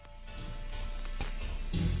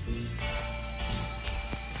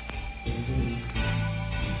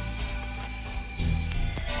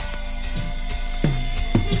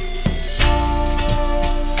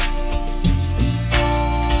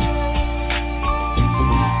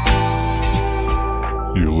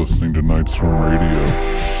You're listening to Nightstorm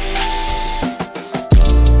Radio.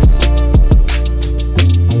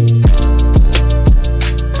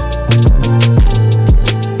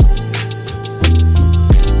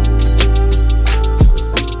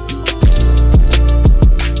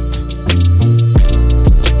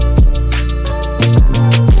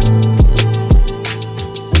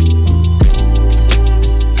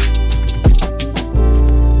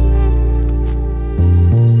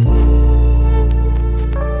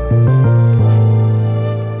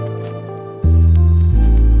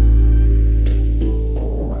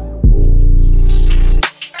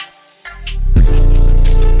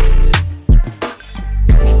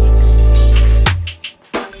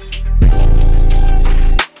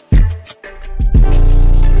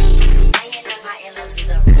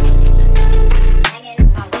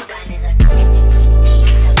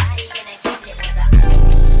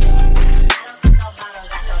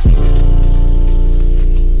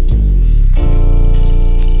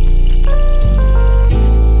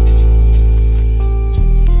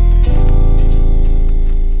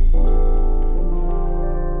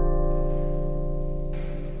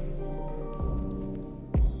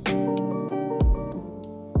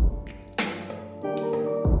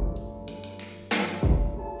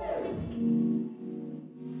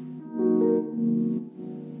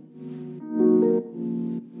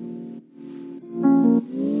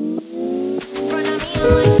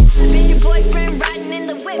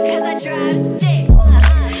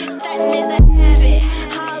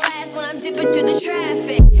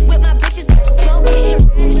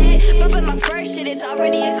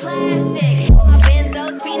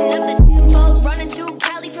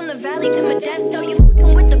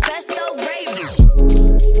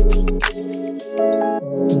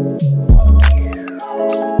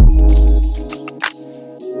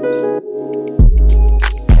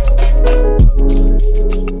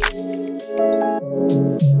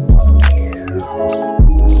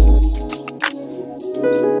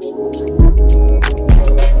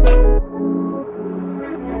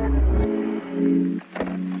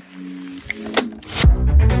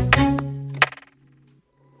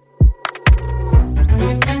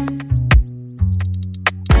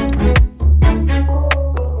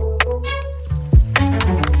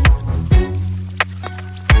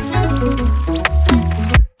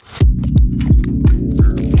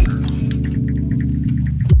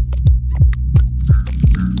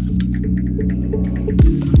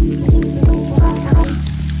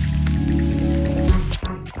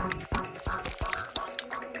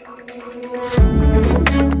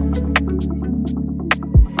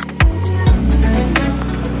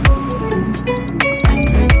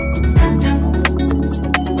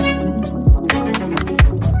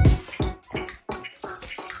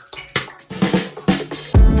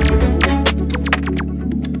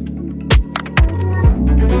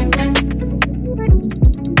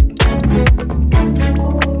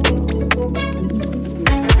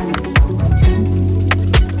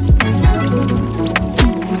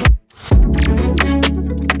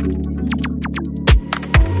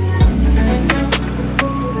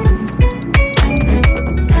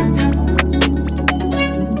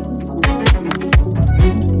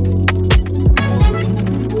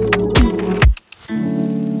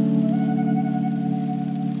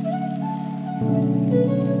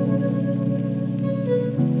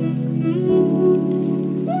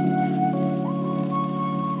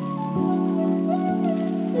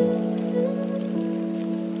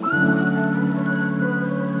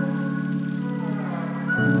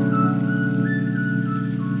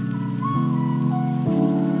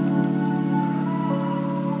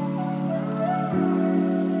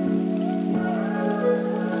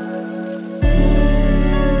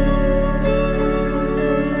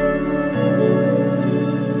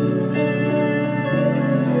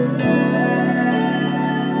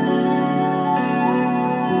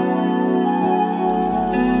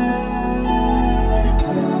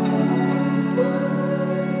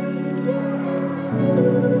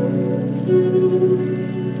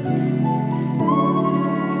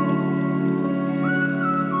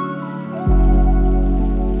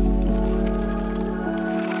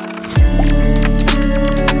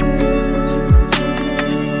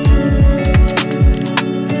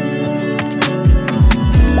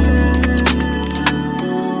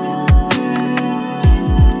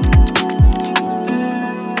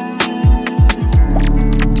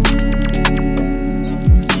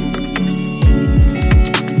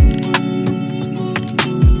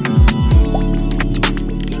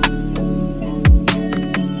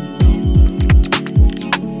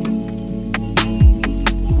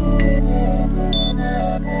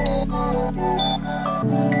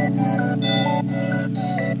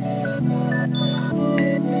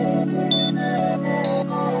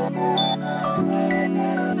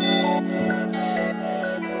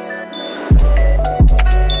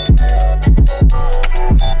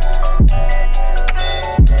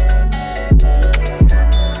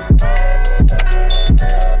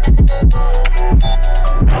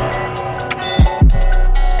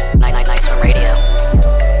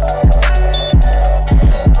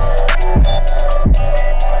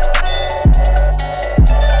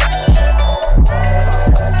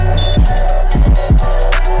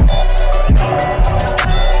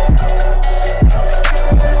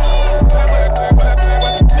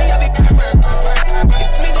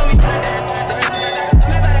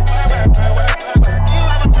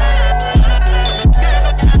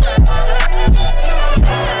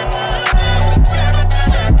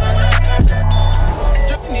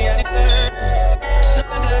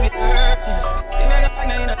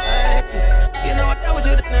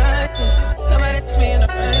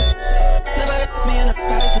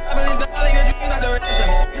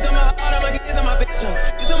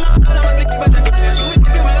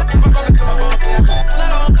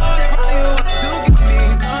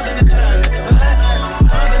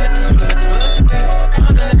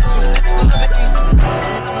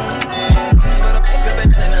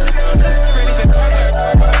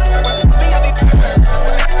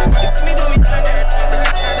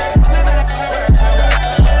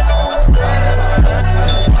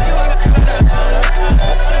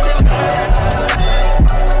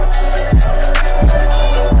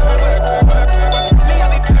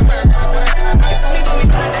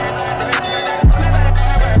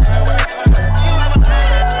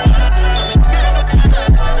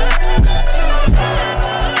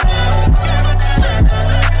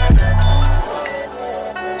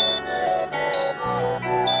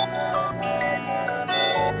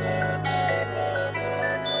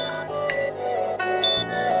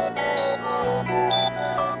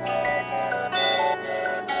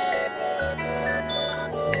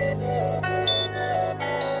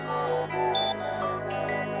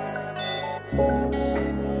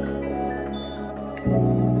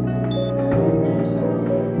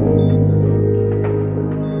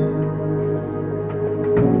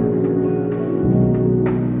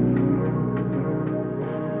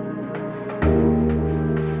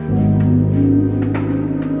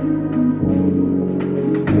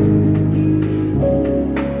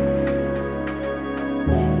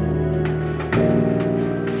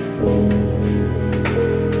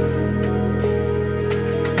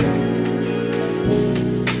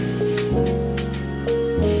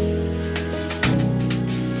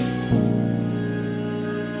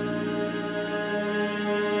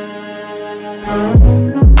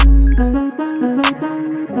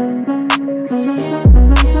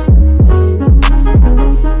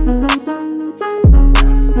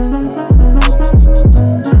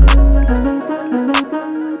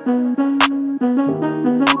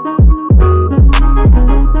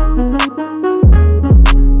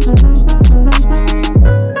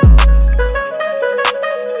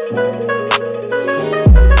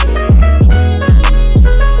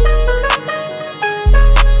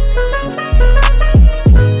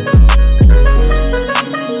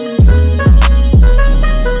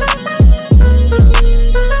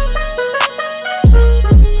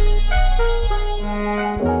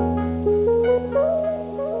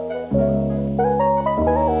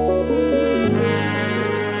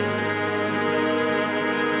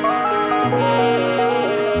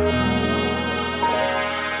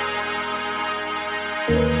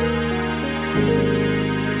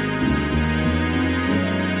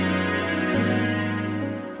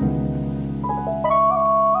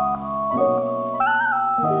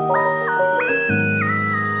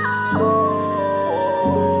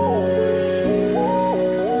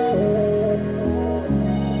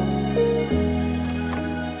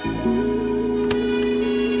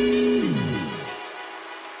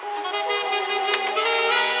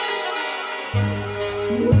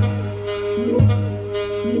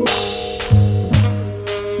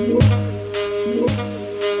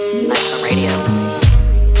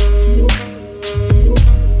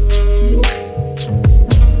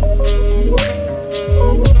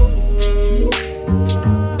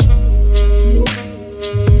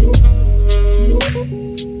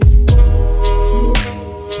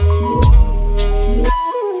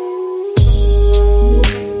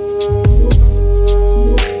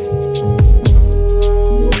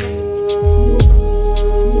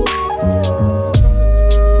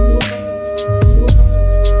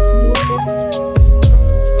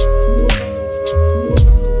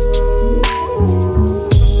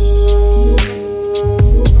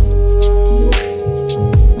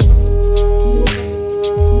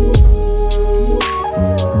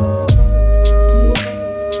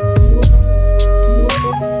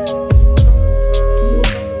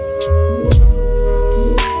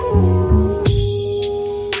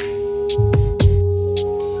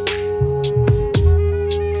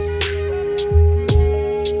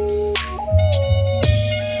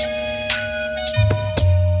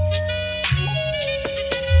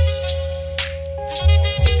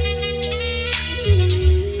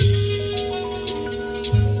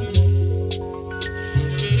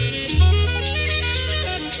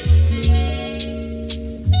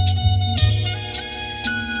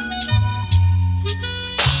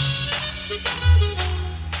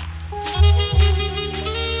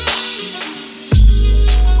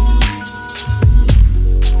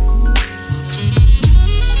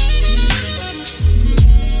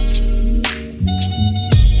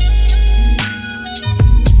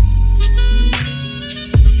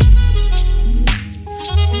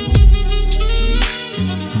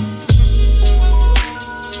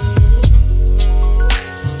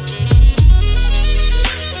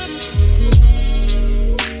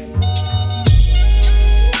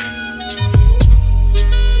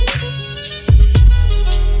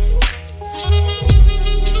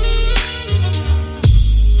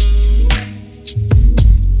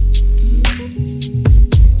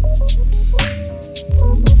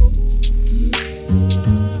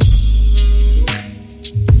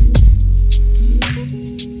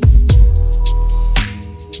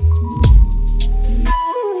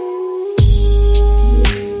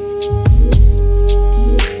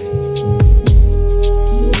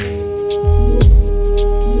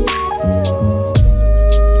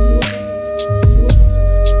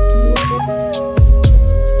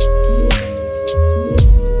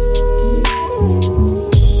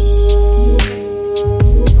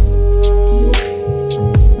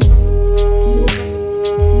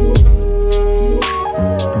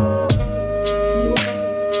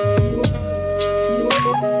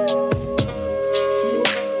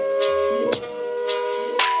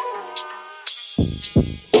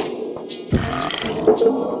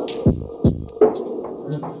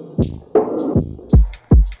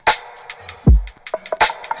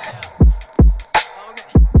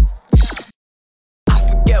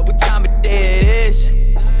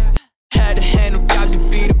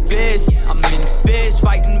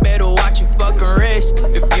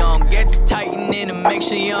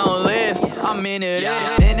 sure you don't live. I'm into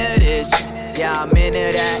this, into this. Yeah, I'm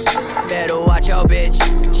into that. Better watch your bitch.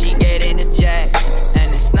 She get in the jack,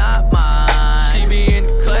 and it's not mine. She be in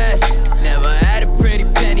the class. Never had a pretty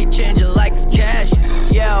penny changing like it's cash.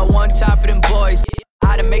 Yeah, one time for them boys.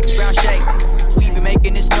 How to make the ground shake. We be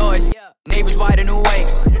making this noise. Neighbors wide and awake.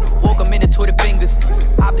 Woke 'em in the Twitter fingers.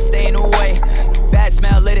 I been staying away. Bad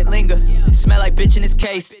smell, let it linger. Smell like bitch in this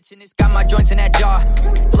case. Got my joints in that jar.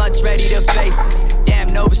 Blunts ready to face.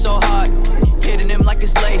 Damn, Nova so hard. Hitting them like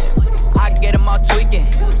it's lace. I get them all tweaking.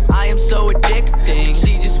 I am so addicting.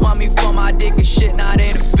 She just want me for my dick and shit, not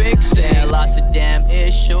in a fixin'. Lots of damn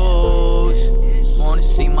issues. Wanna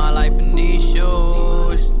see my life in these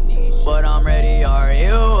shoes. But I'm ready, are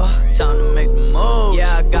you? Time to make the moves.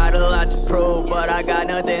 Yeah, I got a lot to prove, but I got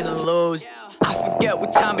nothing to lose. I forget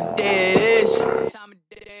what time of day it is.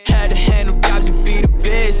 Had to handle jobs and be the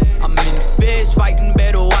biz. I'm in the fist, fighting,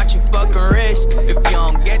 better watch your fucking wrist. If you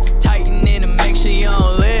don't get to tighten in and make sure you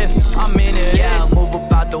don't live. I'm in it. Yeah, I move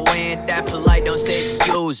about the way and that polite, don't say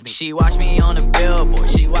excuse me. She watch me on the billboard,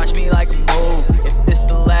 she watch me like a movie. If this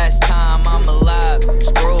the last time I'm alive,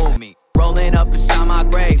 screw me. Rolling up inside my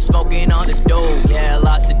grave, smoking on the dope. Yeah,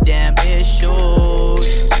 lots of damn issues.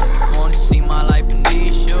 Wanna see my life in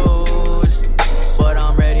these shoes. But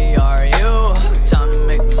I'm ready, are you? Time to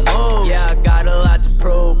make the moves. Yeah, I got a lot to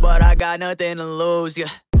prove, but I got nothing to lose, yeah.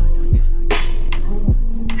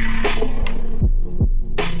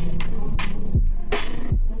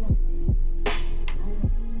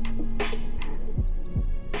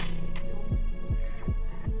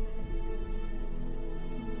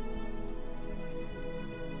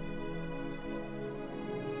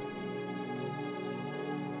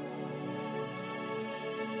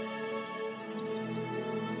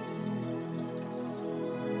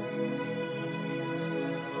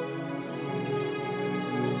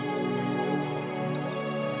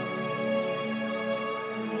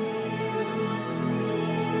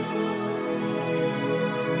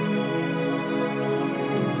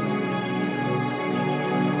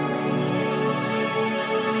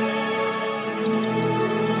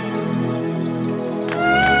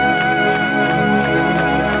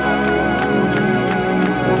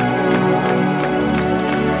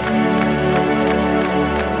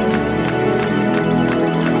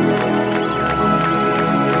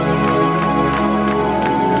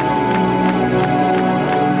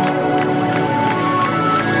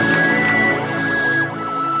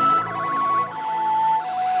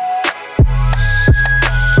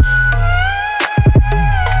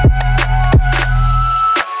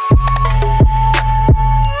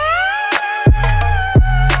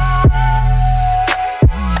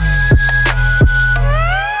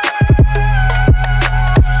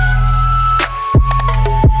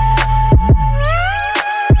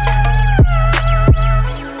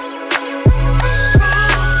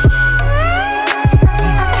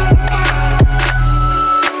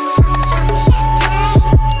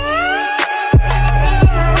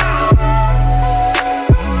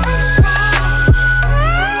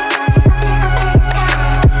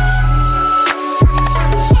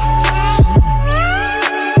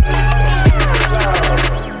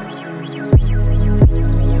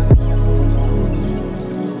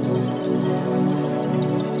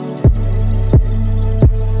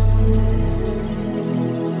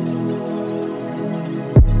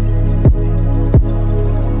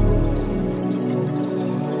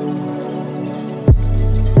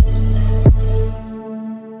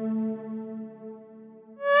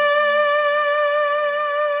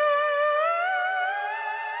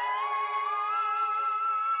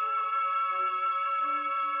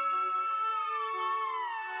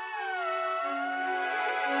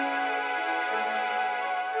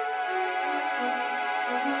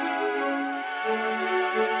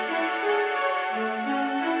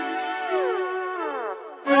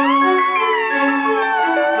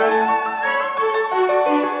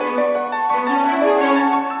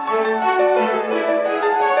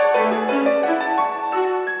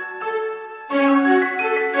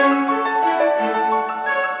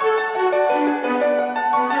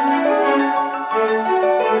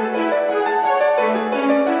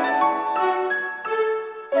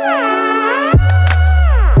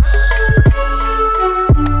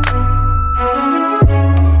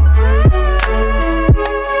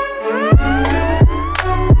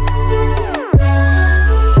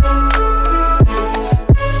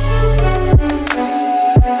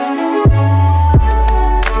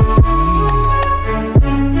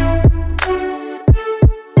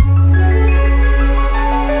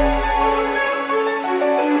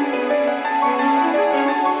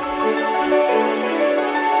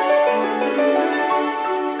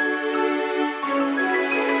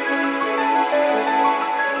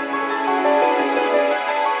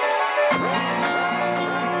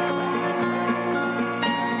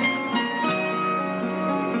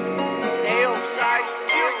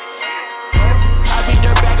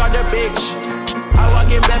 bitch. I walk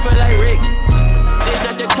in Bedford like Rick. This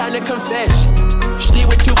not the time to confess. Sleep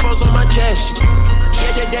with 2 phones on my chest.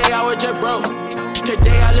 Yeah, today I was just broke.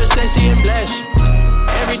 Today I look sexy and blessed.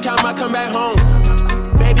 Every time I come back home,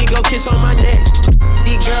 baby go kiss on my neck.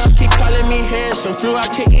 These girls keep calling me handsome. Flew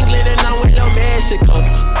out to England and I went to Mexico.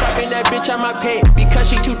 Clapping that bitch on my pay because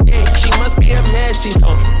she too thick. She must be a messy.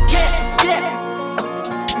 Yeah.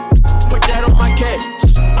 Put that on my case.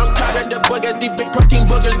 I'm tired of the boogers, these big protein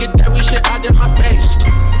boogers. Get that weak shit out of my face.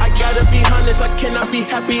 I gotta be honest, I cannot be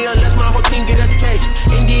happy unless my whole team get a taste.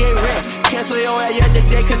 NDA red, cancel your ass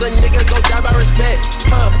today, cause a nigga gon' die by respect.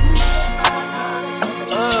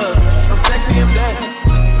 I'm sexy and blessed.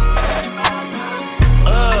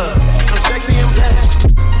 I'm sexy and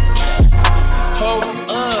blessed.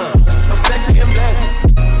 I'm sexy and blessed.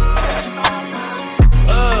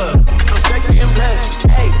 I'm sexy and blessed.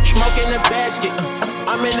 Hey, smoke in the basket.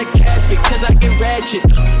 I'm in the casket, cause I get ratchet.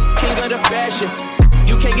 King of the fashion.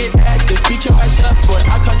 You can't get active, beat your ass up for it.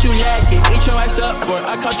 I caught you lacking, eat your ass up for it.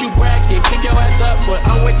 I caught you bragging, kick your ass up for it.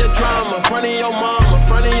 I'm with the drama, front of your mama,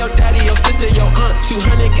 front of your daddy, your sister, your aunt.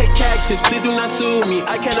 200K taxes, please do not sue me.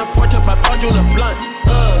 I can't afford to buy Paul a blunt.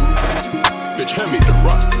 Bitch, hand me the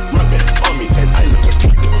rock band on me, and I look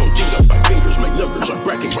attractive. Holding up my fingers, my numbers are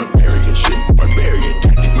bracking. Barbarian shit, barbarian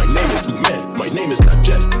tactic. My name is Lumed, my name is not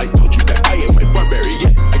Jet. I told you that I am a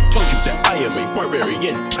barbarian. I told you that I am a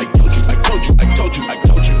barbarian. I told you.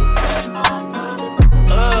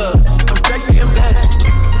 I'm sexy and blessed.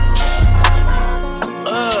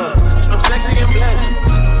 I'm sexy and blessed.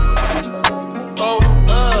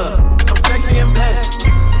 I'm sexy and blessed.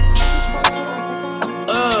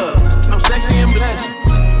 I'm sexy and blessed.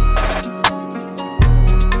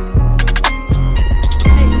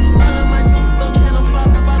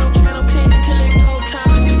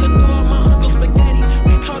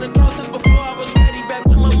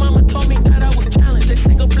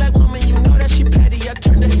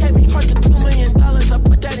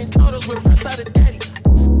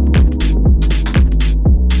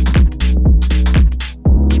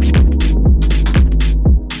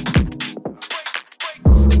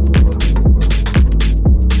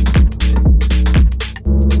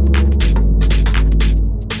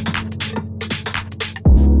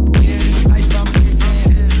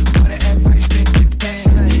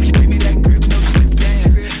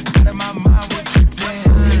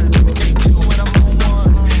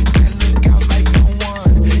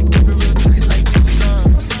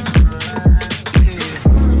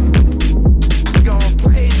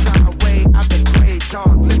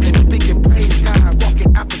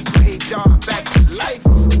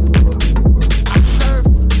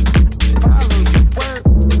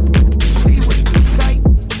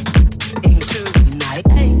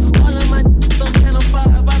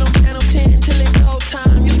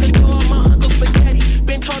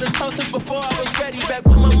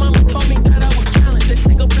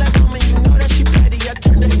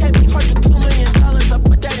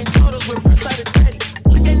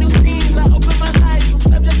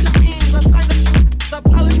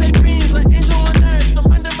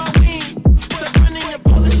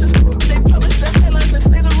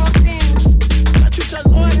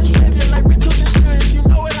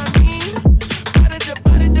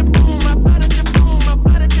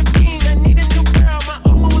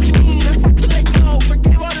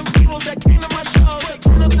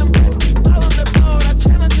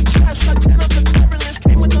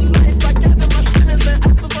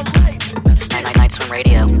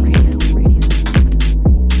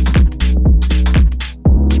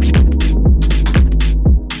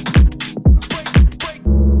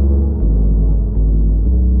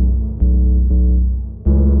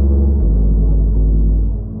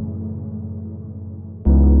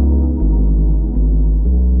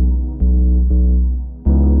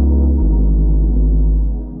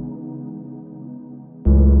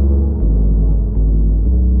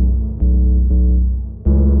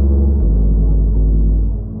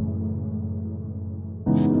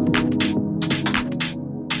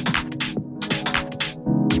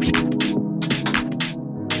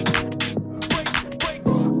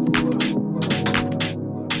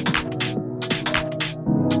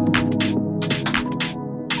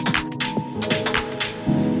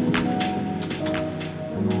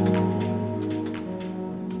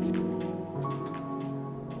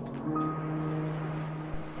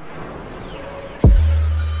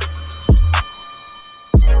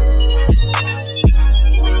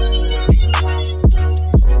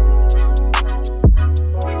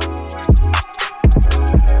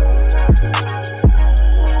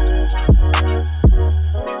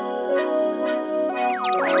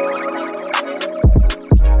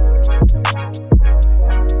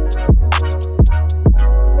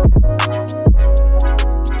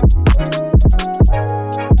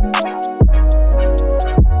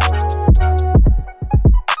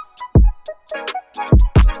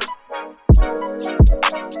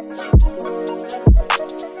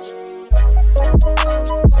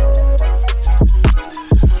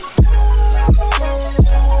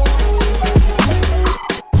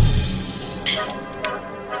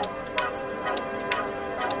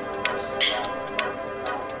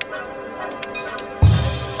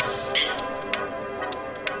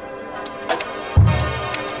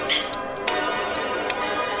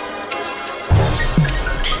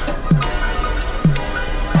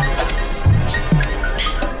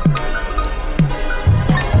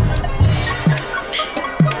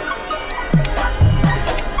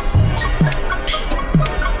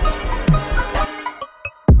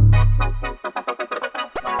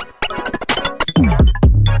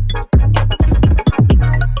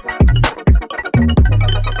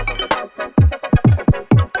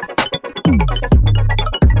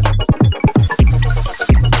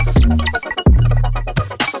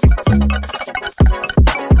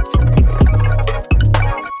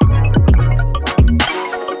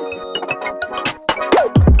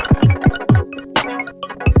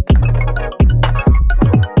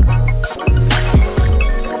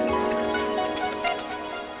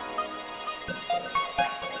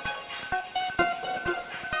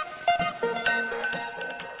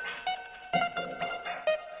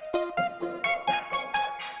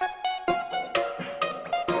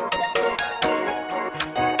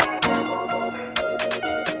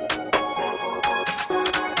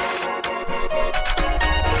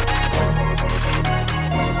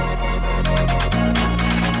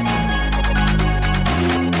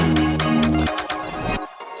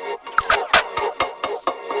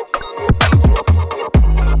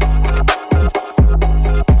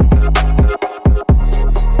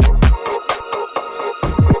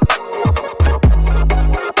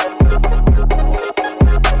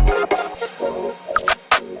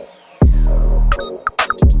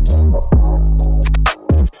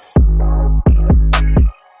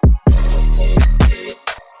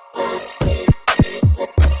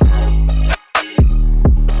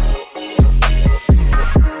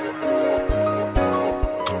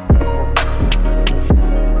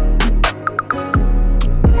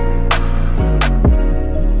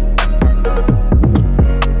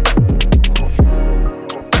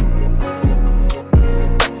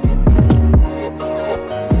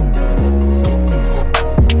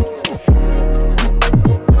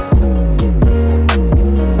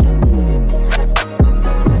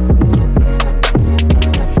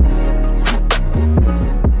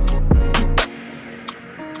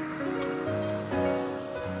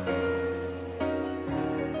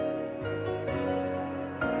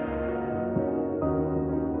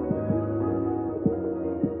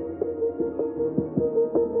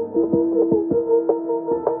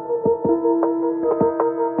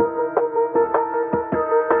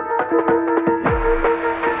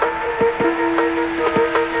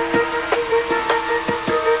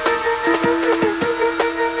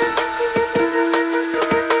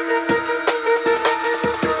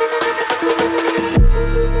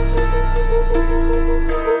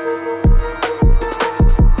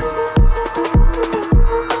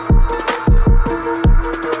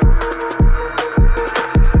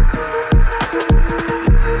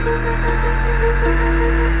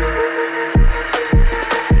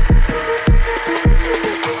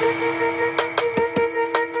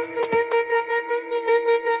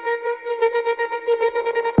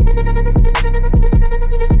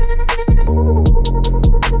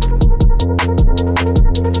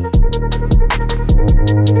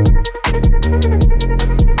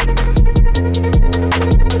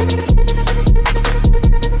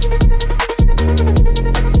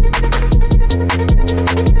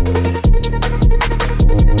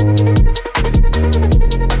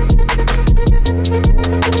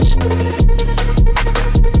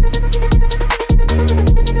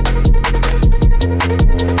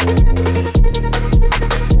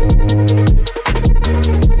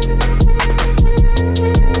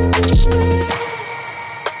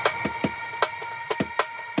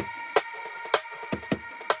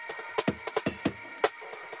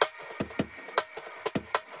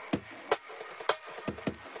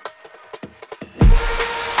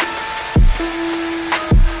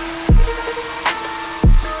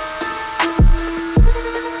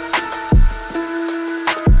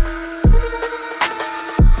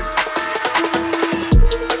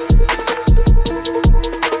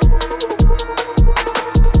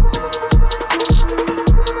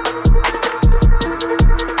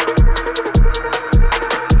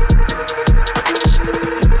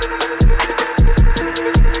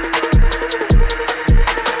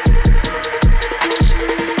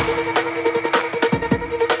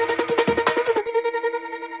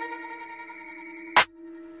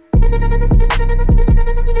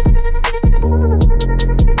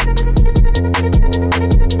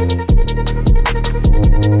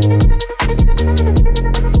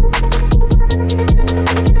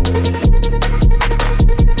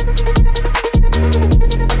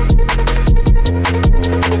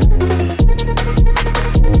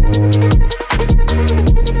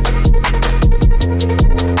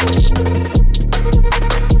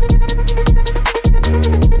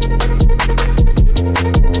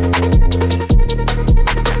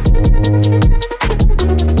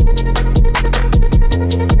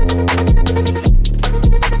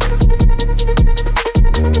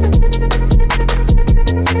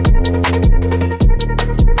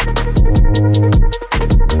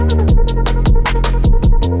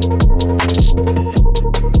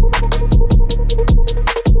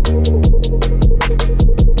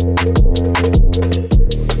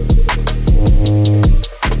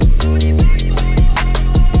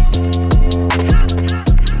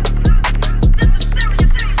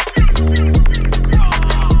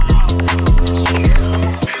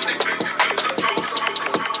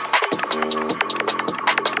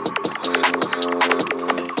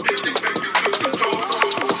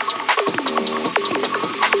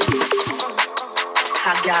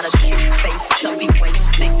 got a cute face, chubby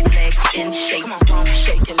waist, thick legs in shape. Rump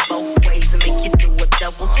shaking both ways and make you do a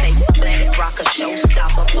double take. Planet rocker,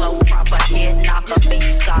 showstopper, flow proper, head knocker, beat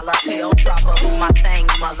scholar, tail dropper. Do my thing,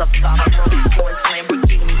 motherfucker. Rolls Royce,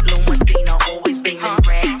 Lamborghini, Blue Medina, always beaming.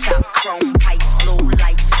 Rag top, chrome pipes, blue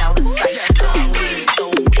lights out of sight. Long in,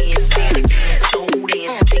 sold in, stand again, sold in.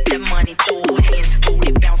 Take that money, throw it in,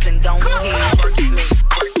 booty bouncing, don't ahead. Work me,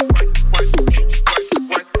 work me, work me, work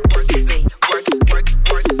me.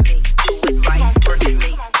 Do it right, work me,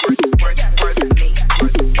 work me, work me, work me.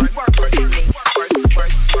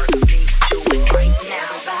 Do it right now.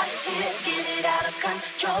 Everybody here, get it out of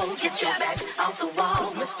control. Get your backs off the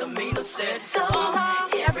walls. Mr. Mina said so.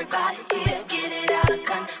 Everybody here, get it out of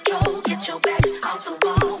control. Get your backs off the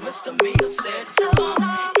walls. Mr. Mina said so.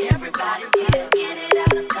 Everybody here, get it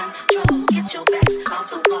out of control. Get your backs off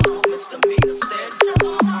the walls. Mr. Mina said so.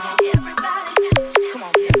 Everybody, come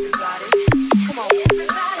on, everybody, come on,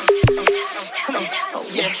 everybody, come on, oh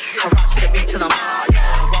yeah. I rock to the beat till I'm hard.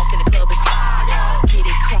 Walk in the club is fire. Get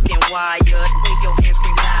it crunk and wired. Wave your hands,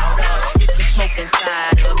 scream louder. If you smoking,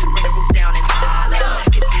 fired up. Run the roof down and holler.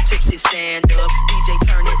 If you tipsy, stand up. DJ,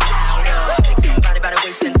 turn it louder. Take somebody by the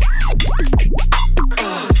waist and now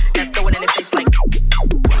throw it in their face like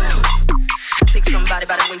take somebody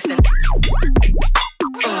by the waist and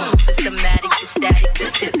systematic, ecstatic,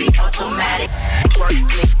 this hit be automatic. Work me,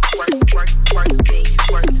 work me, work me,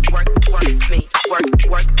 work me,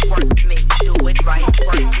 work me, do it right.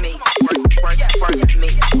 Work me, work me, work me,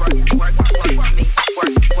 work me,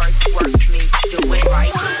 work me, do it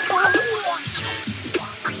right.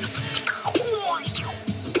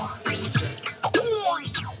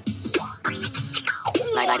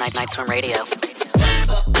 Nights from Radio.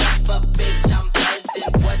 Bitch, I'm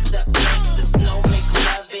buzzing. What's up, gangsters? No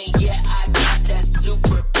McLovin. Yeah, I got that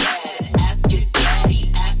super bad. Ask your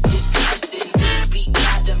daddy, ask your cousin. This beat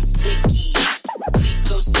got them sticky.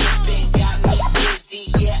 Pico sipping got me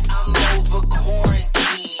busy. Yeah, I'm over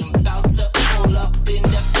quarantine. About to pull up in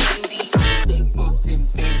the Fendi. I stay booked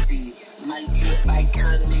and busy. My drip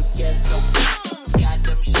iconic, yeah, so got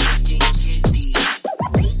them shaking kidneys.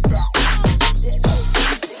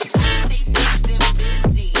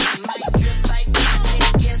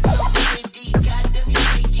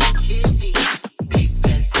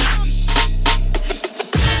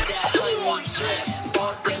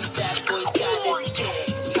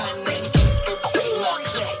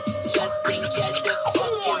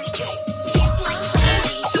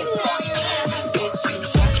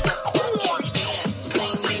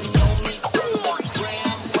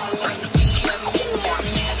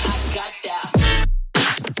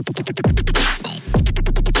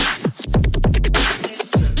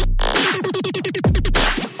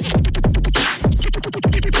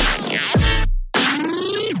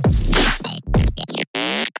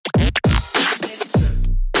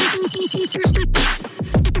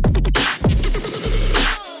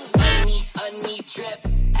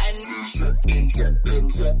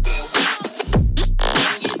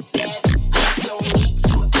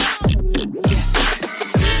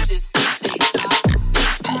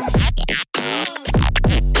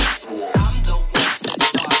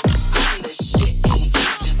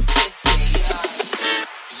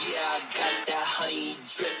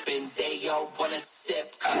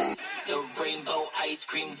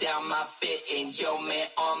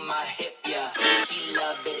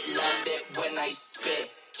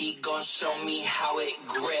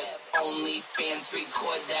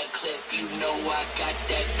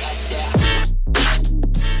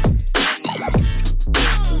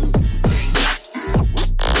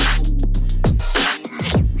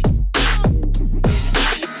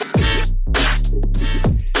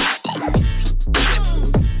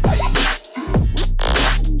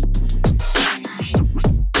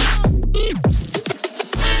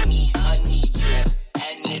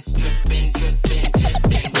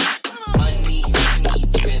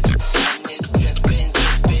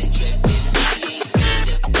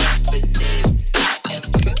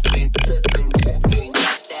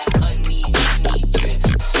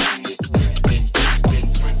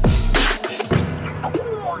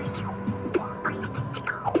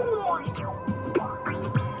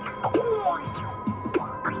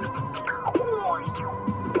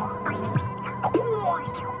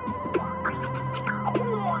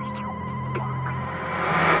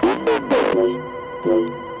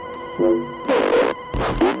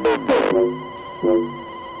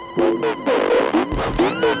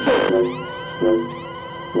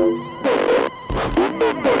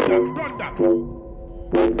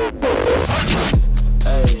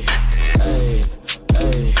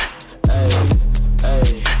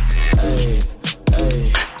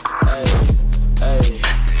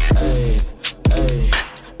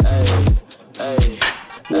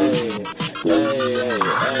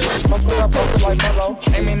 I bust it like mellow.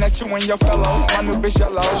 Aiming at you and your fellows. My new bitch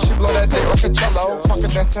yellow. She blow that dick like a cello. Fuck a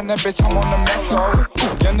dance in that bitch, I'm on the metro.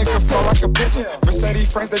 Young nigga flow like a pigeon.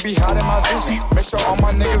 Mercedes friends, they be hot in my vision. Make sure all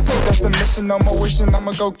my niggas think that's the mission. No more wishing,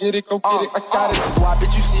 I'ma go get it, I got it. Why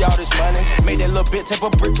bitch you see all this money? Made that little bit, tape a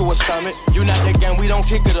brick to a stomach. You not the game, we don't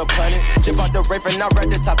kick it or punt it. Chip out the rape and I read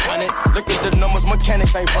the Titanic. Look at the numbers,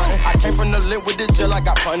 mechanics ain't frontin'. I came from the lit with the jail, I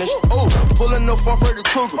got punished. Ooh, pulling the phone for the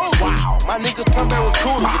Cougar. Wow, my niggas come back with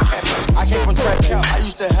cooler. I came from trap cow, I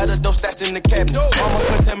used to have the dope stashed in the cabinet. Mama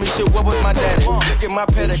couldn't tell me shit, what was my daddy? Look at my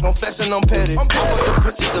paddock, I'm flexing on petty. I put the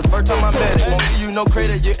pussy the first time I met it. Won't give you no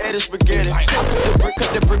credit, you ate it spaghetti. I cut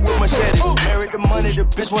the brick with machete. Married the money, the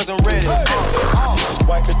bitch wasn't ready.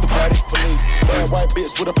 White bitch the body for me. Bad white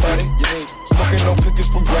bitch with a body you need. Smoking on cookies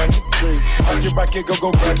from Granny Tree. I get back here,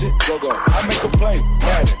 go gadget, go. I make a play,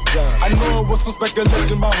 magic. I know it was some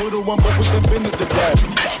speculation about who the one, but we invented the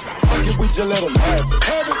daddy. Fuck it, we just let them have it.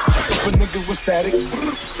 Check up for niggas with static.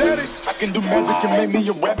 Static. I can do magic and make me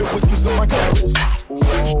a rabbit with using my carrots.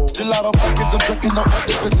 Gelato package, I'm drinking on other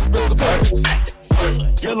bitches, expensive habits.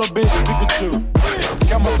 Yellow bitch, Pikachu.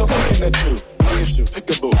 Camera so picking at you.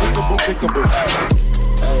 Pickaboo, pickaboo, pickaboo.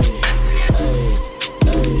 Hey, hey, hey,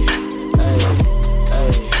 hey,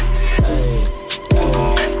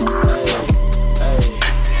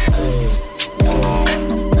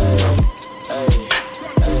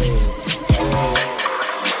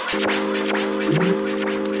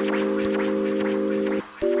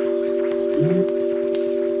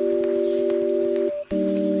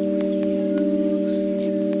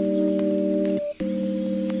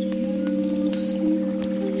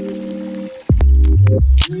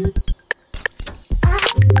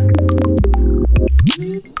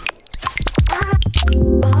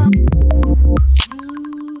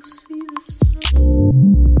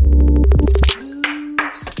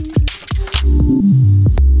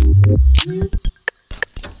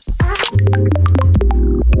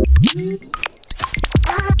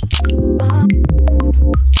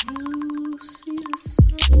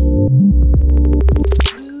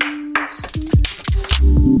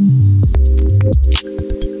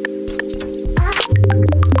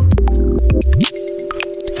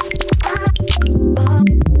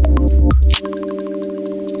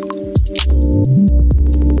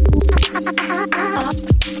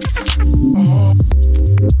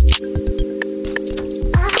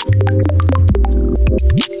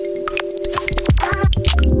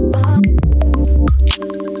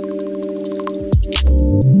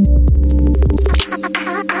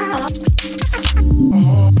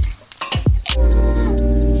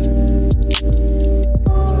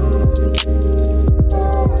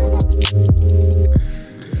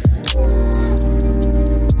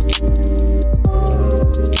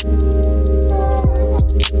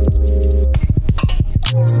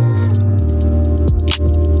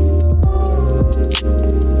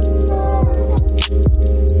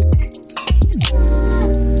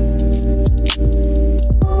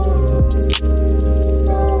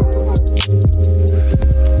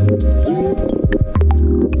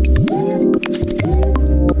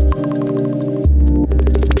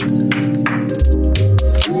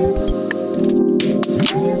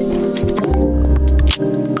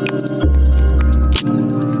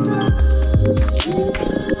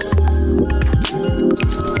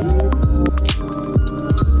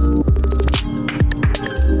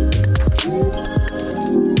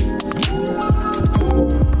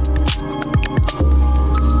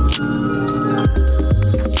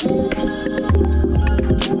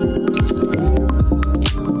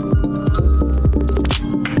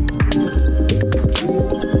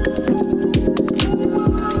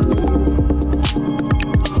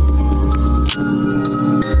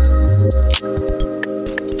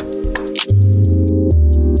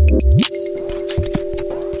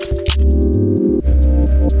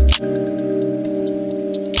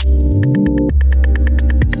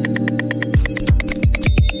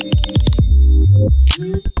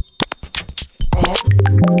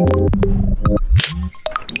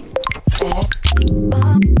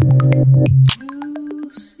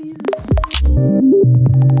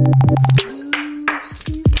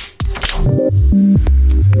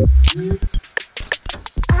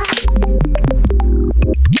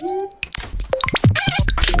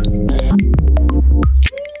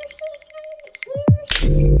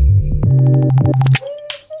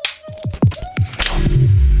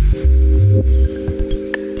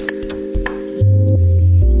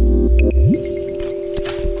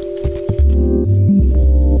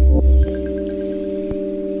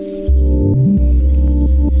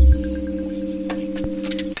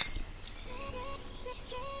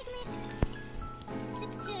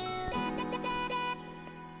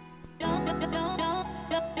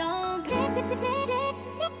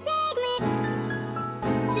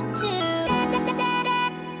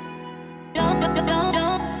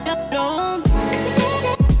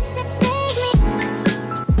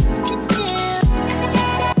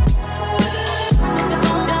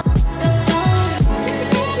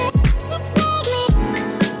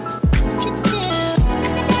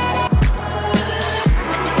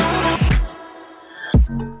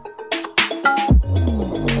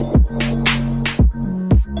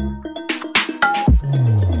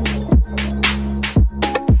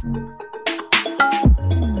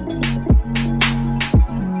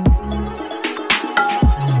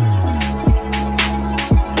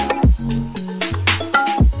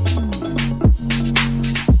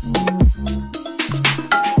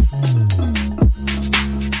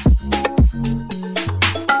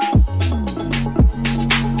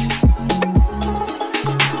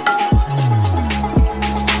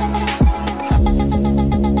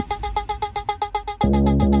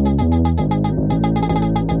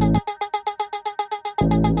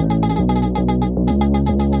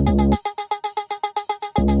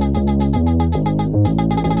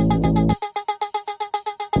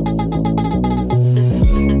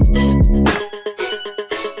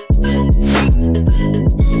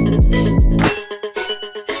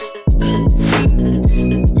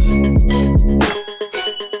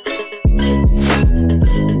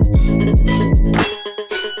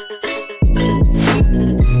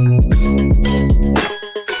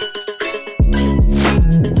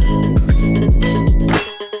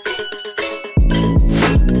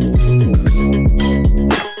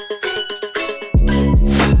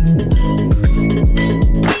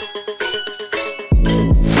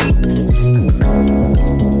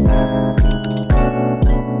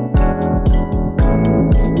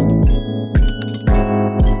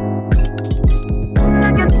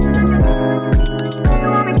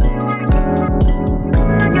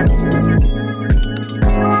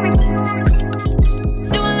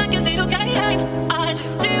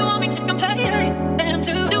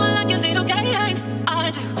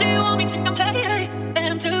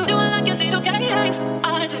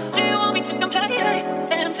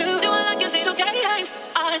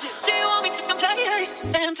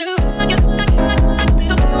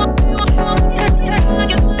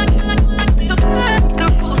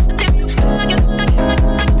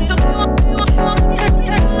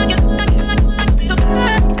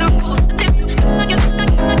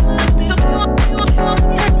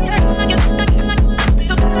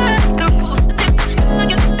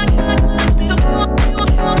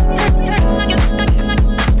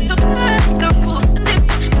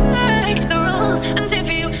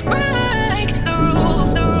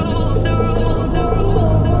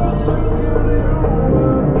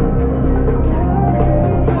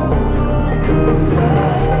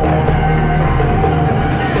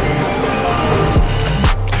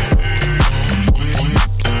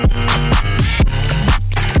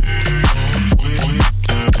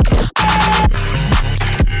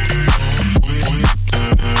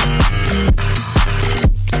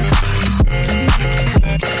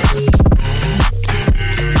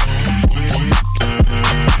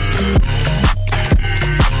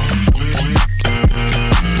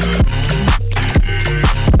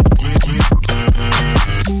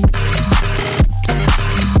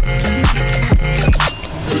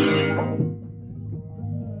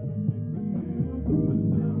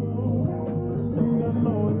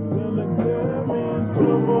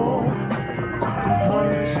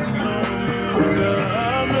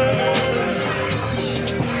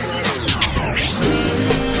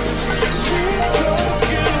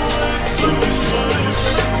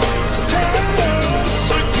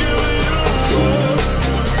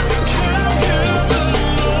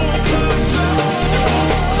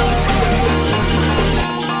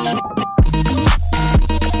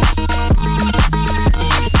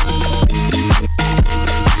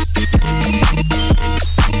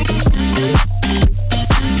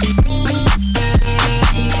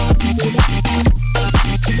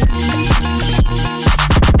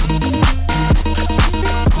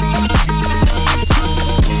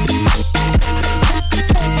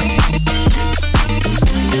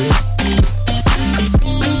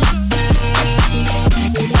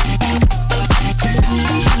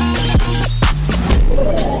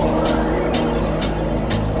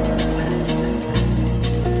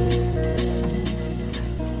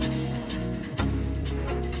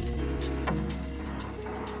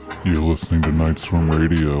 You're listening to Night Storm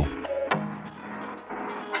Radio.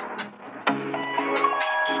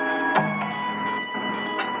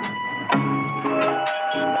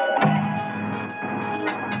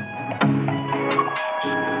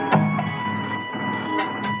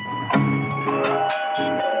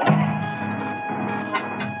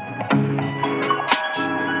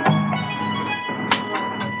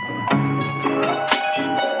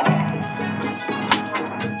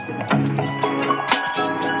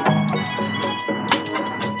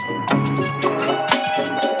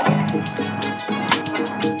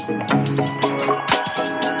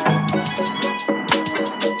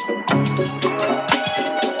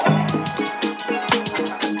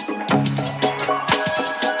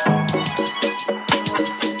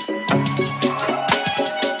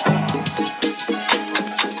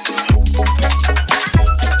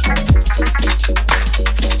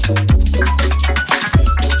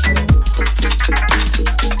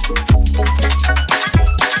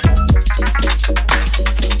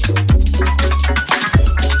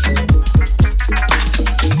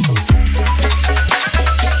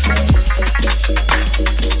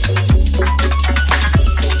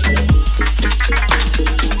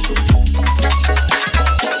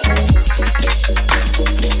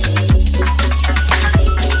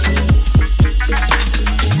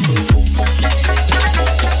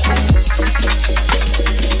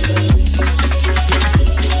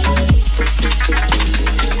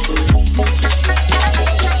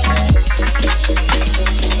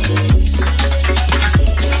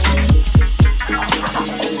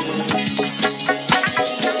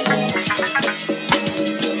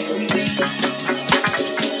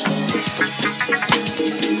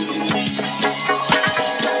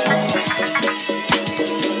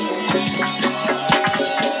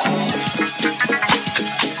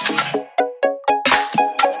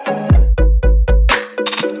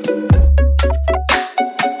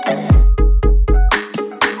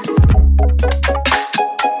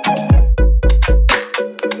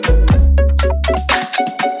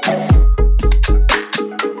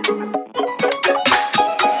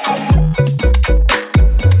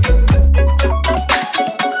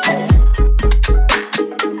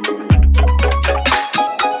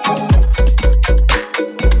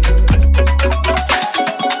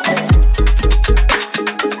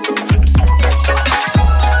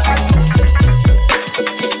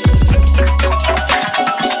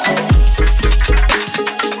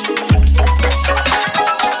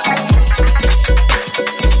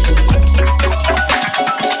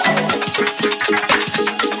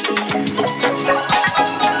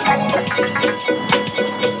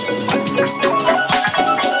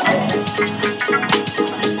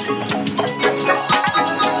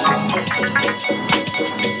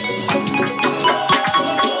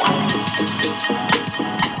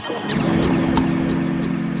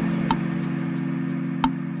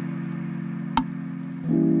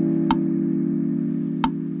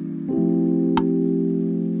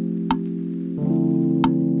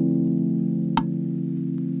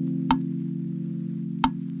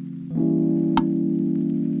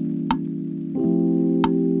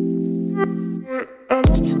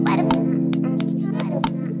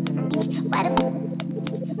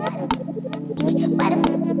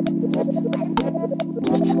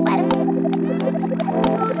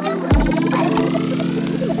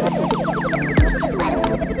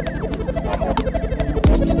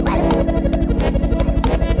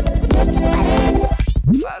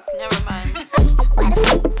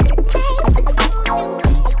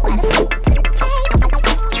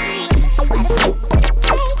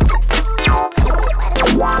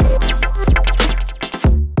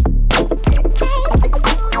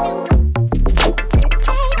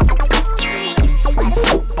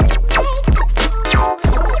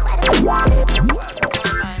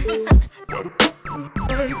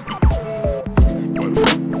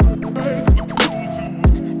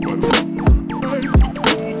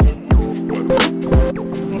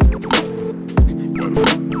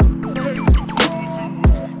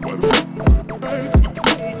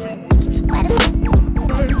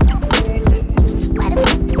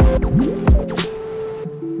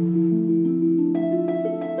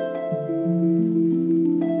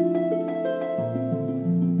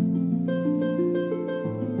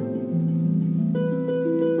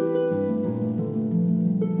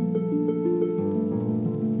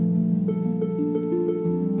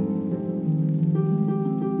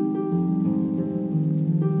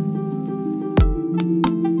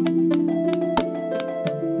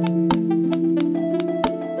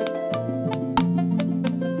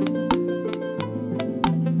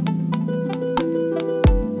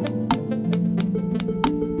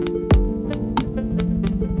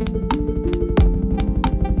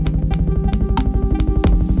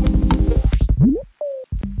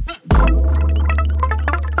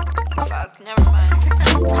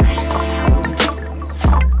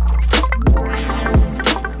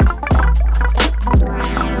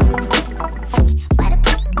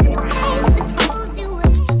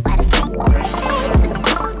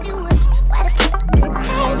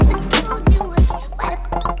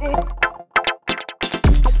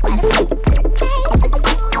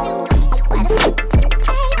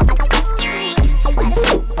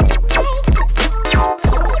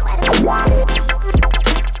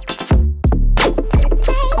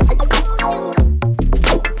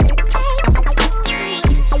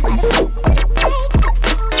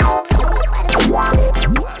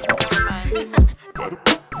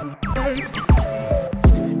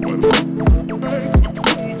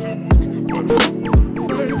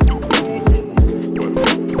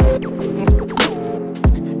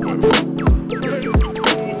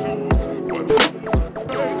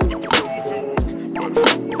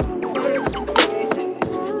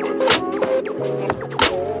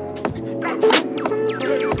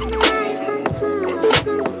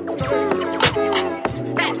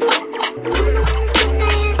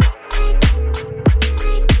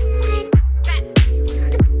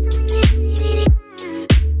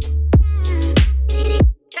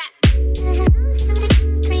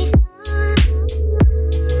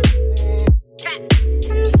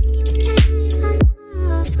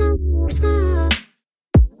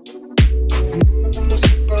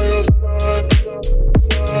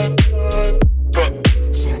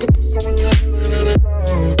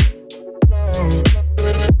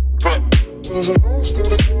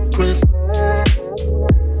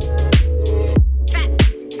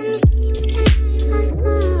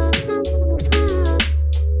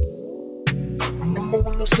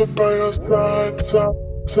 sit by your side,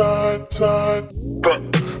 side.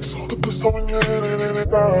 Saw the pistol in your hand and it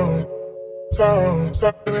down.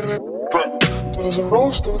 There's a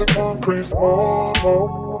roast through the concrete.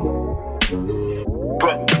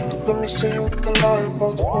 Let me see you with the light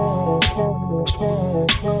bulbs.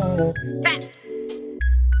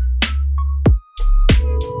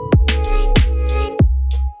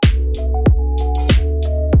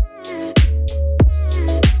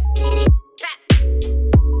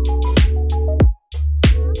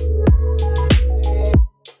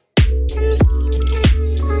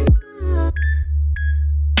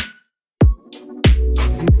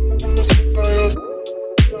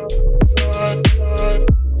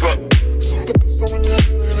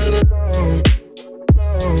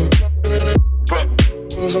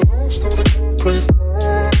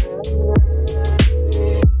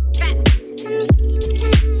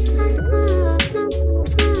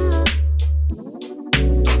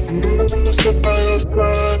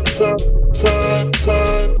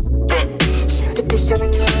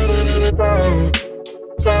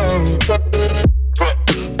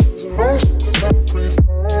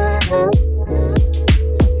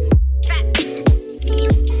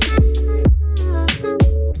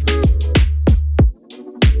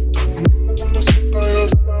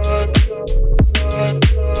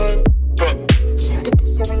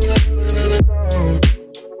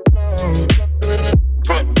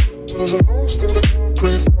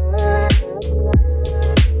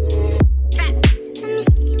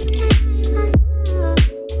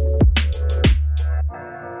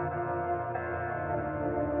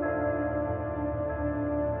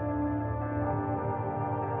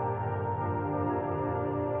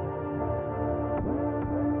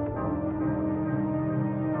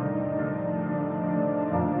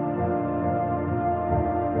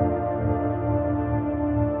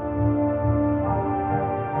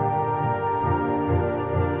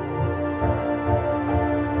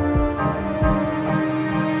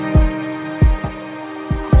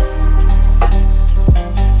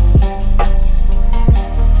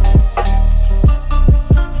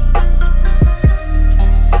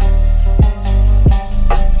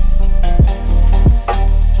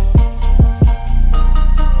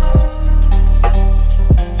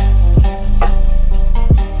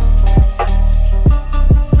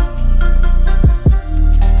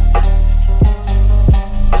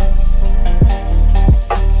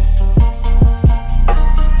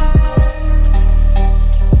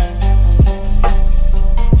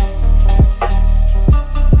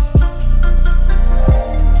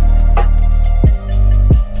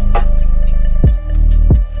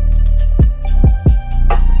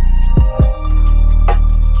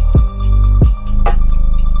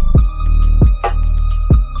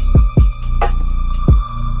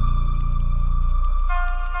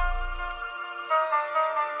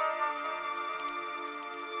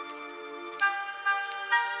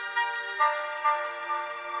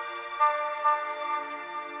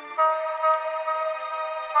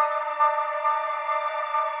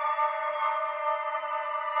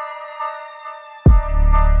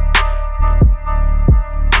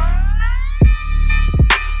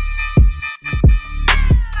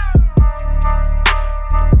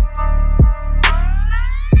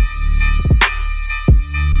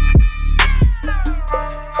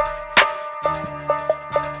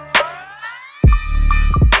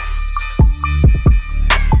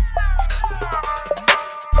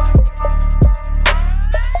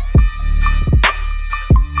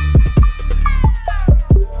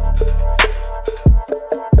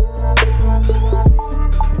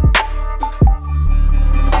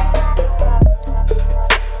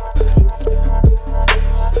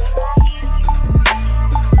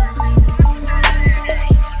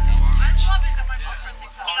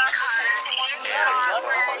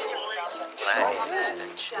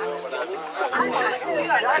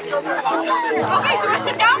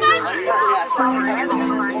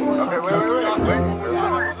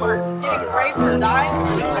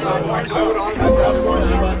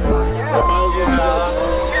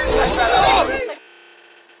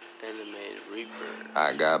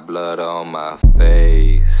 I got blood on my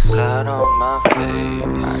face. Blood on my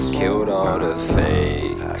face. I killed all the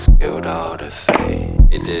fake. I killed all the fake.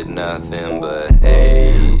 It did nothing but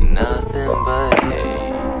hate. Nothing but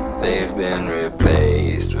hate. They've been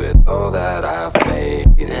replaced with all that I've made,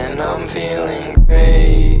 and I'm feeling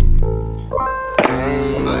great.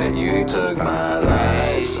 But you took my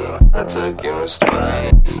life, so I took yours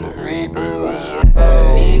twice. The Reaper was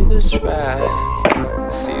right. He was right.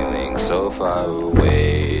 Ceiling so far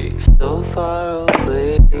away. So far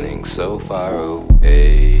away. Ceiling so far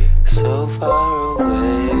away. so far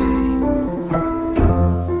away,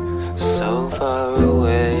 so far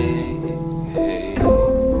away,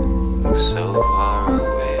 so far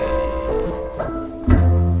away,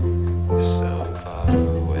 so far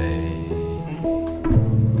away.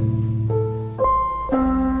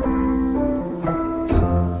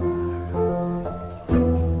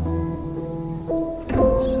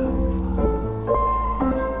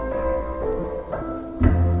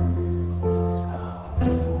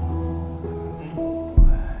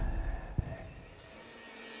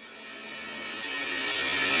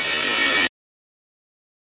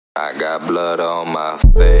 I got blood on my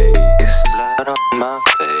face, blood on my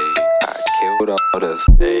face. I killed all the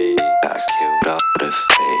fake, I killed all the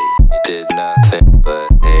fake. It did nothing but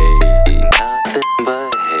hate, nothing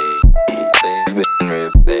but hate. They've been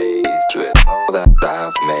replaced with all that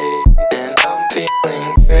I've made, and I'm feeling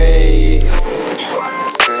great,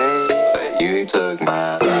 great. But you took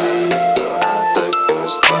my life, so I took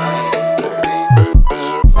yours twice. The reaper was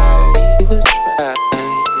right, he was right.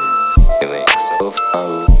 Feeling so far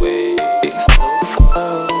away, so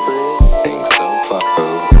far away, so far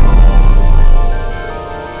away.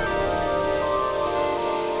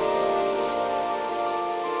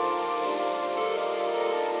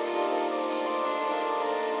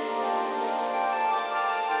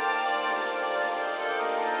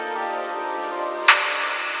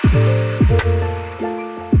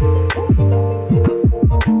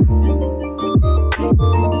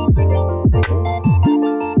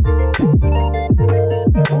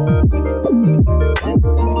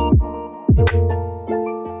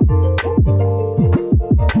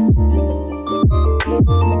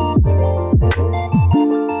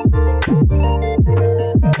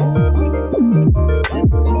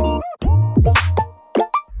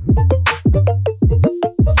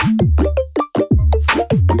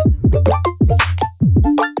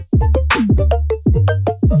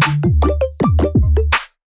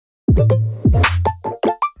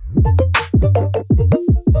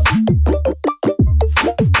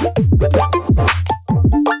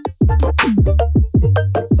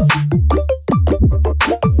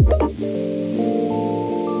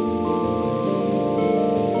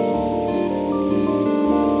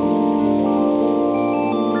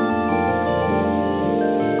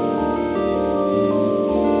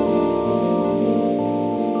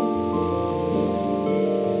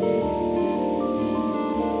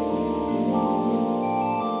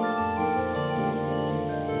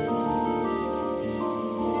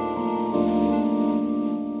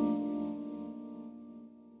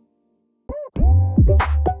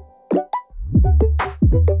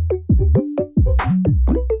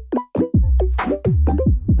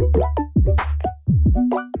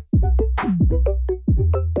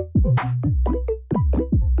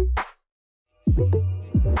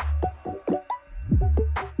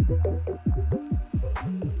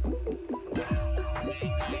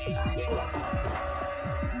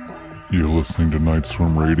 You're listening to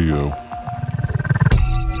Nightstorm Radio.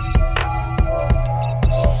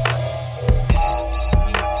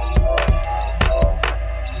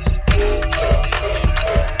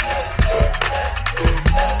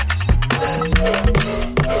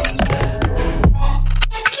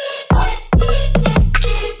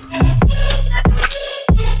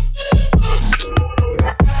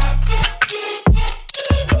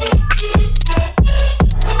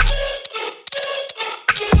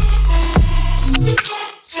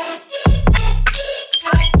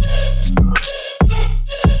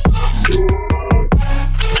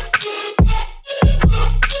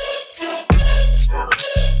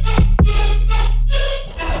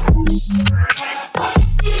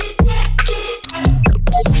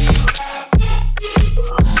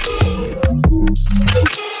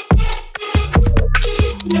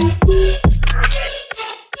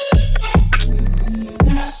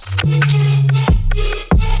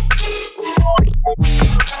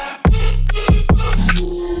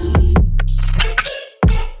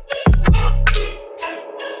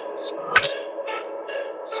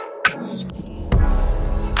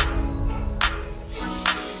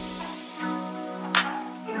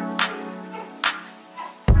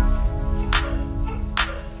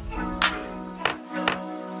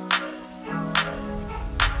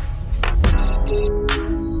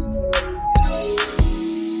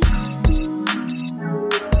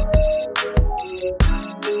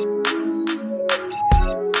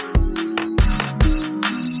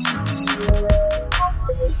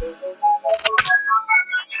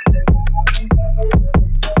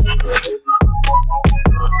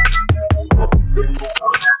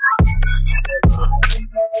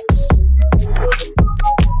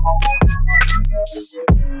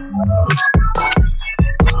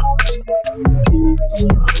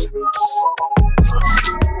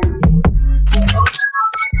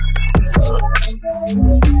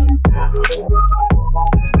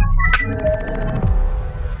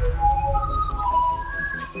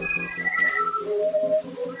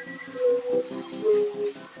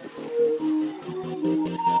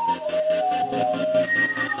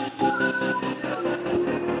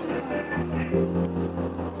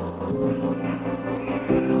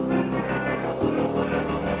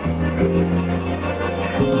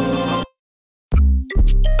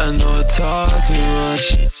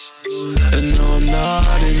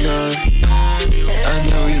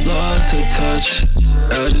 to touch.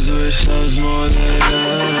 I just wish I was more than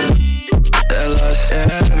that. I lost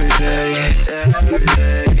every day,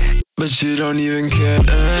 but you don't even care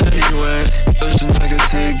anyway. Wishing I could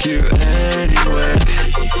take you anywhere.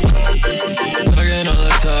 Talking all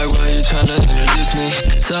that talk while you tryna introduce me.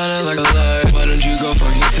 Sounding like a lie, why don't you go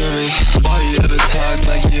fucking sue me? Why you ever talk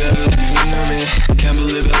like you ever even knew me? Can't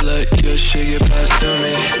believe I let your shit get passed through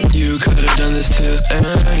me. You could've done this to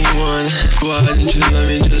anyone. Why didn't you let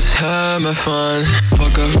me just have my fun?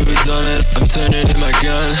 Fuck a who's done it, I'm turning in my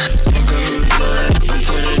gun. Fuck a who's done it, I'm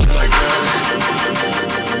turning in my gun.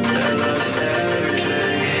 I lost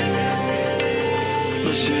everything,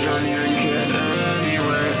 but you don't even care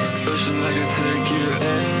anyway. Wishing I could take you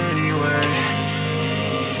anywhere.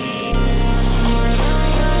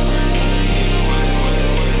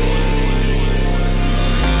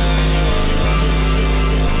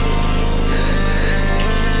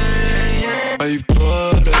 Are you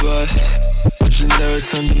bored of us? Wishing there was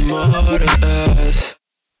something more to us.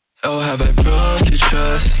 Oh, have I broke your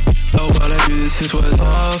trust? Oh, what I do this is what's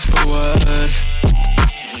all for what?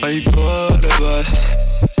 Are you bored of us?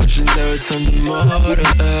 Wishing there was something more to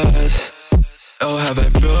us. Oh, have I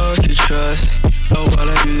broke your trust? Oh,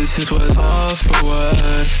 what I do this is what's all for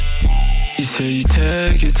what? You say you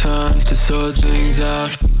take your time to sort things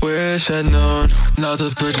out. Wish I'd known not to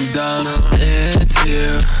put you down. It's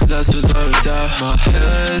you, that's without a doubt. My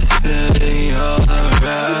head's spinning all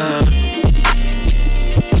around.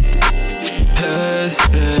 Head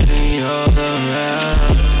spinning all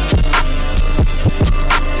around.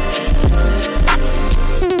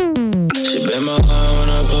 She bit my eye when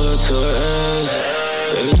I pull her to her ends.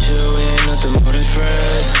 Baby, chill, we ain't nothing more than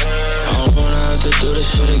friends. I don't wanna have to do this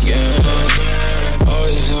shit again.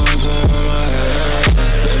 Always on play with my head.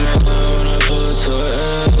 Bit my eye when I pull her to her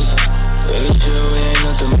ends. Baby, chill, we ain't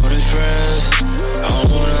nothing more than friends. I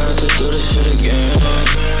don't wanna have to do this shit again.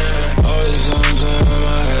 Always on play with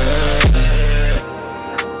my head.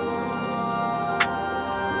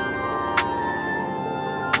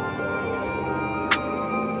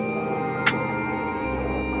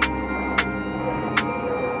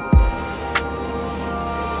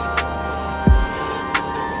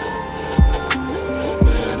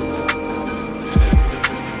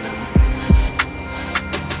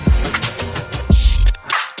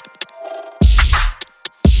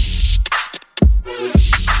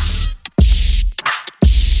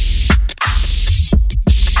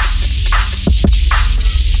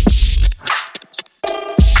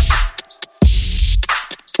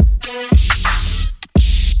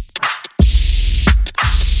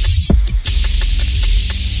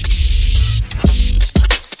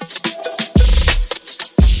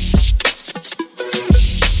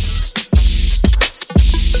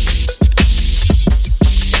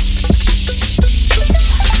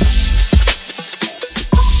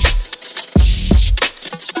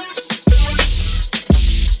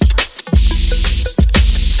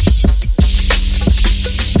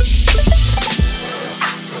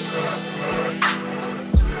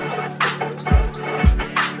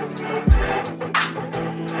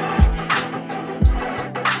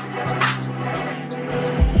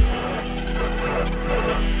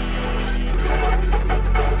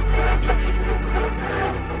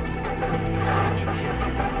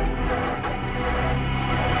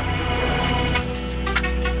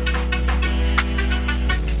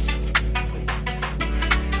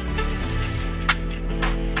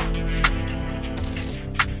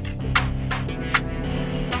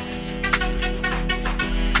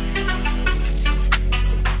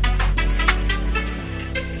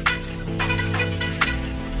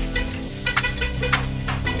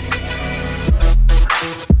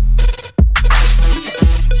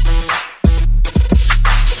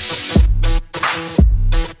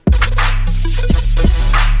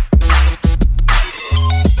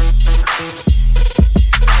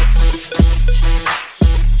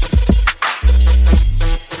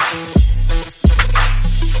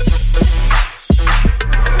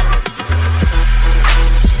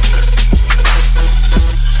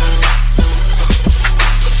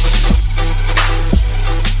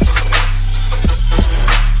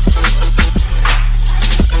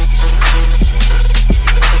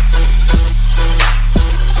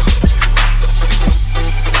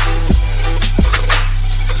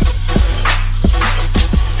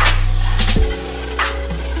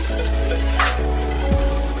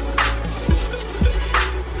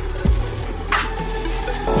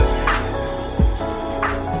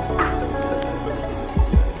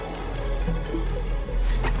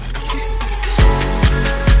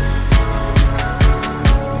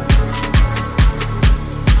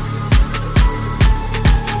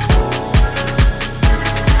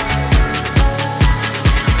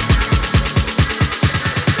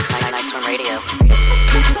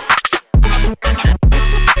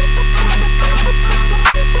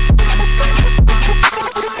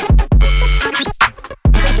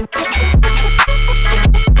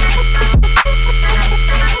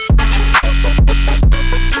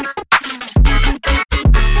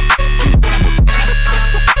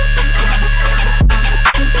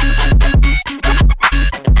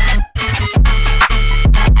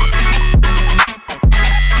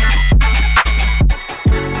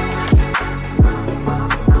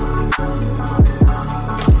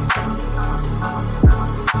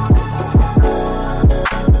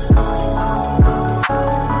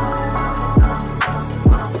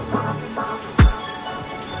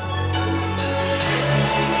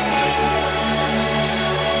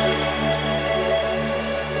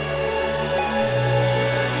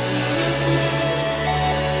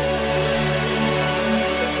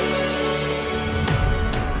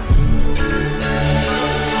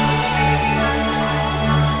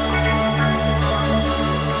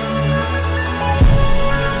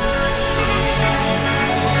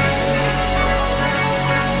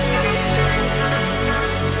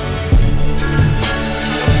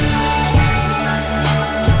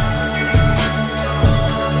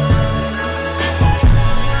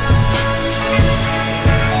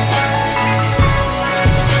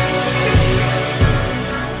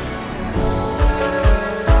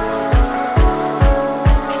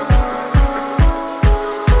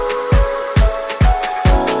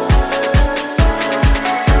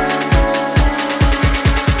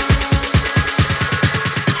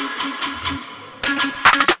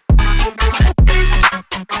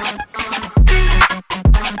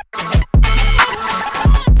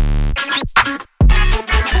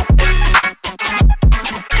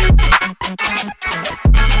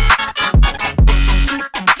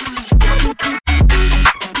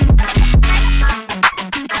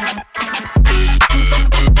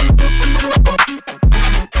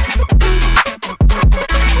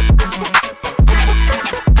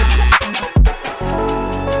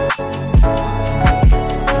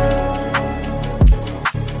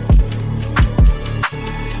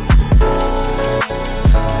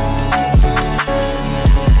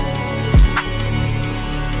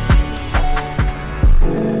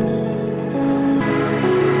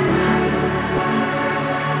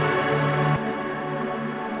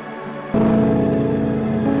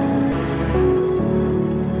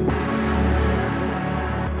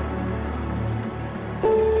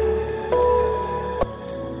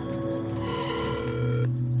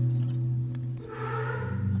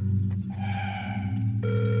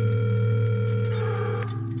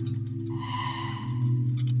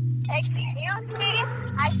 Excuse me,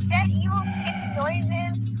 I said you were making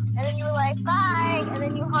noises, and then you were like, bye, and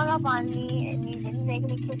then you hung up on me, and you didn't make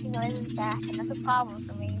any kissing noises back, and that's a problem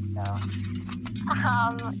for me, so,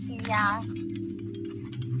 yeah.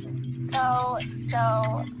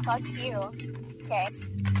 So, fuck you, okay?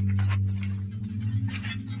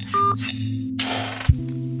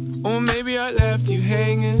 Or maybe I left you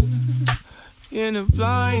hanging in a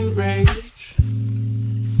blind rage,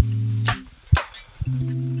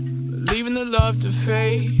 leaving the love to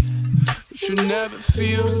fade. It should never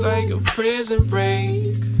feel like a prison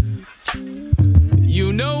break.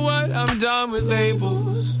 You know what? I'm done with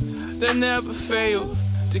labels that never fail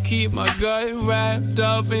to keep my gut wrapped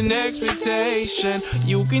up in expectation.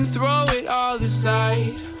 You can throw it all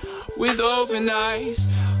aside with open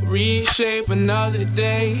eyes, reshape another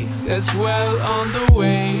day that's well on the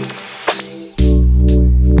way.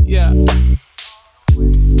 Yeah.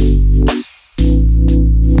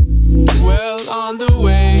 Well on the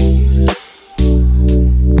way.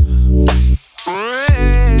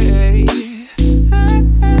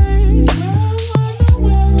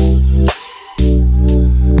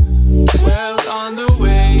 Well on the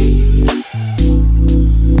way.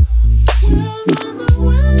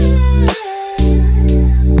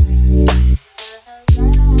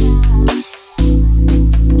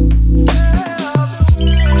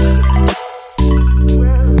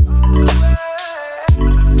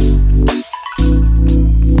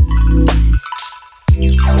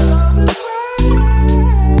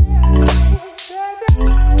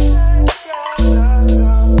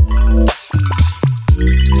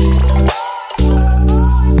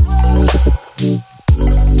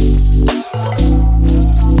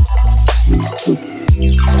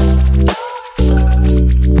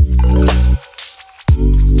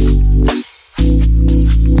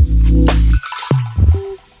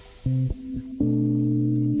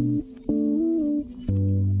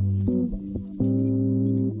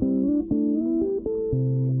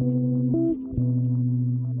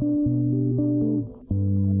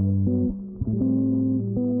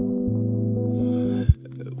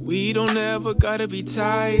 We don't ever gotta be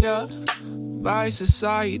tied up by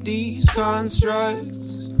society's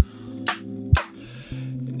constructs,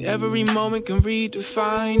 and every moment can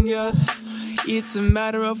redefine ya. It's a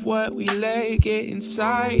matter of what we let get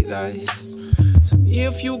inside us. So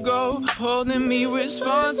if you go holding me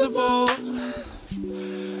responsible,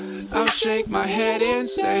 I'll shake my head and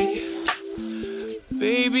say,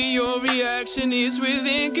 baby, your reaction is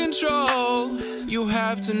within control. You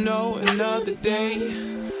have to know another day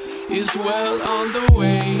is well on the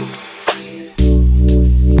way.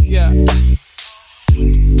 Yeah.